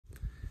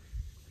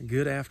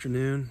Good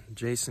afternoon,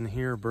 Jason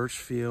here,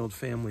 Birchfield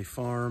Family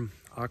Farm,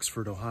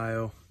 Oxford,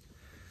 Ohio.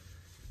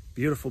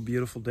 Beautiful,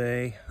 beautiful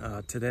day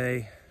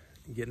today.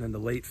 Getting into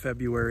late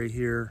February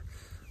here,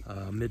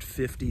 mid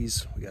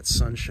 50s. We got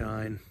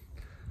sunshine.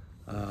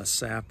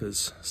 Sap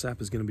is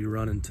going to be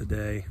running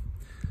today.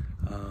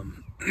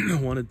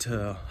 Wanted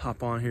to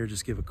hop on here,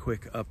 just give a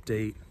quick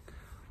update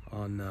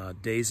on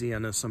Daisy. I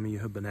know some of you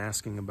have been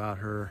asking about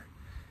her,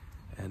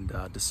 and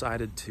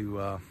decided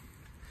to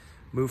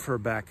move her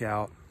back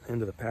out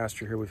into the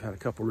pasture here. We've had a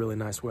couple really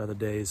nice weather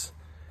days,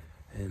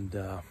 and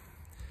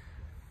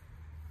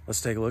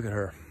let's take a look at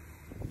her.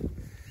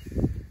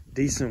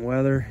 Decent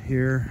weather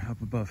here,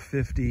 up above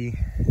 50,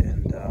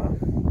 and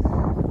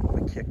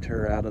we kicked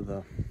her out of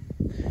the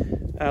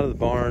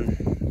barn,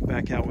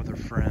 back out with her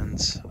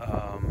friends.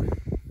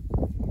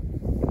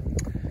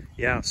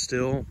 Yeah,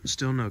 still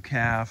no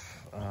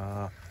calf.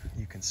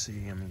 You can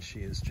see, I mean,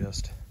 she is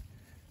just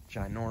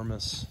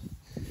ginormous.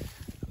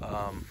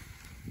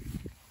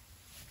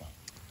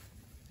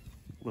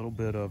 Little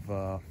bit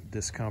of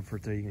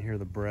discomfort there. You can hear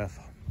the breath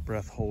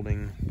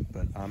holding,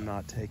 but I'm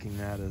not taking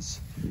that as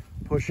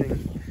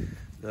pushing,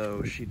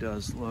 though she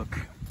does look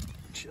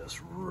just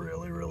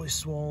really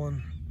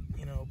swollen,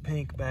 you know,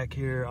 pink back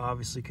here,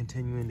 obviously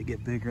continuing to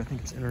get bigger. I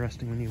think it's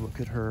interesting when you look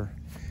at her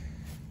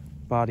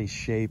body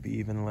shape,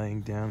 even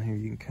laying down here,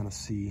 you can kind of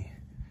see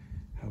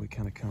how we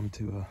kind of come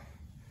to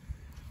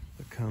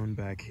a cone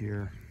back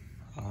here.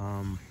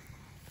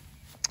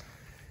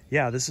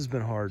 Yeah, this has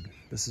been hard.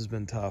 This has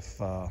been tough.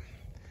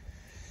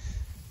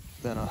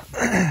 Been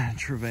a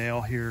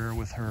travail here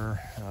with her,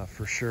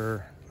 for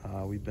sure.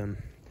 We've been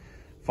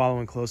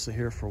following closely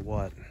here for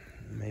what,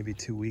 maybe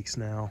 2 weeks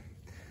now.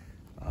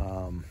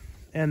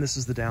 And this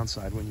is the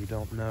downside when you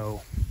don't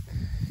know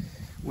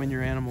when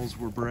your animals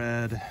were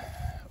bred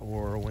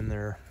or when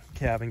they're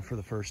calving for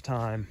the first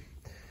time.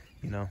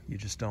 You know, you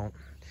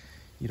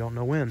don't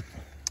know when.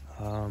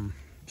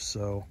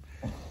 So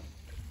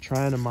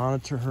trying to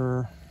monitor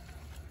her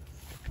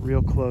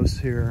real close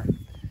here.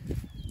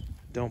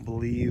 Don't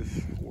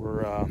believe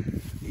we're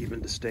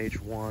even to stage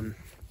 1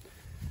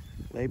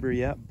 labor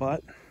yet,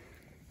 but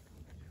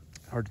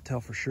hard to tell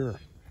for sure.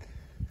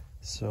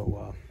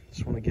 So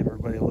just want to give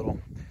everybody a little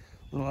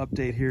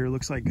update here.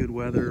 Looks like good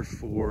weather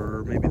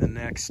for maybe the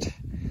next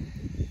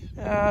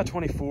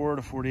 24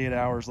 to 48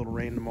 hours. A little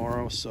rain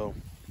tomorrow, so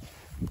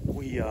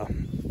we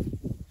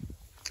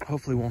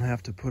hopefully won't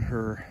have to put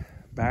her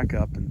back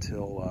up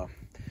until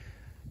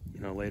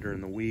you know, later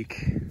in the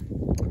week.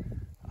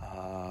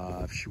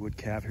 If she would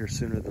calve here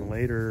sooner than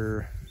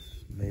later,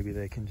 maybe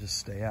they can just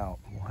stay out.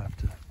 We'll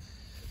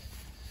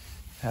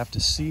have to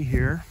see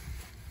here.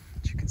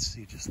 But you can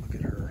see, just look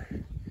at her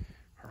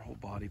whole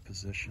body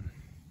position.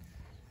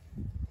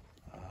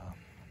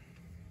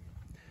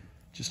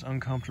 Just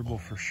uncomfortable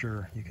for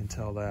sure. You can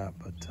tell that,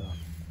 but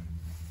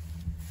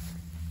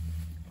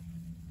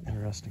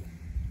interesting.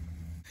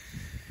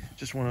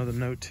 Just one other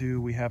note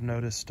too, we have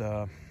noticed,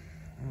 well,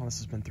 this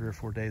has been 3 or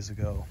 4 days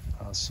ago,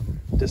 some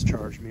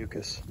discharge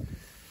mucus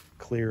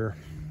clear.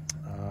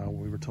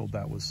 We were told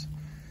that was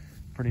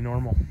pretty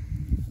normal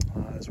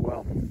as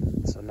well.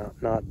 So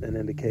not an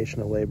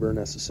indication of labor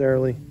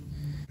necessarily.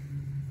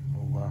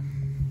 We'll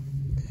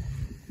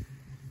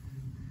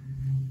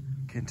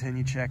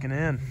continue checking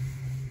in.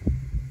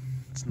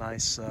 It's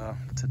nice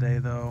today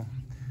though.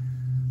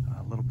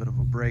 A little bit of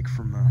a break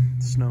from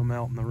the snow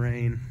melt and the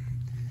rain.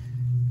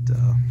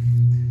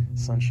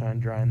 Sunshine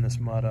drying this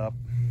mud up.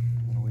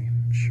 We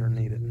sure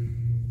need it.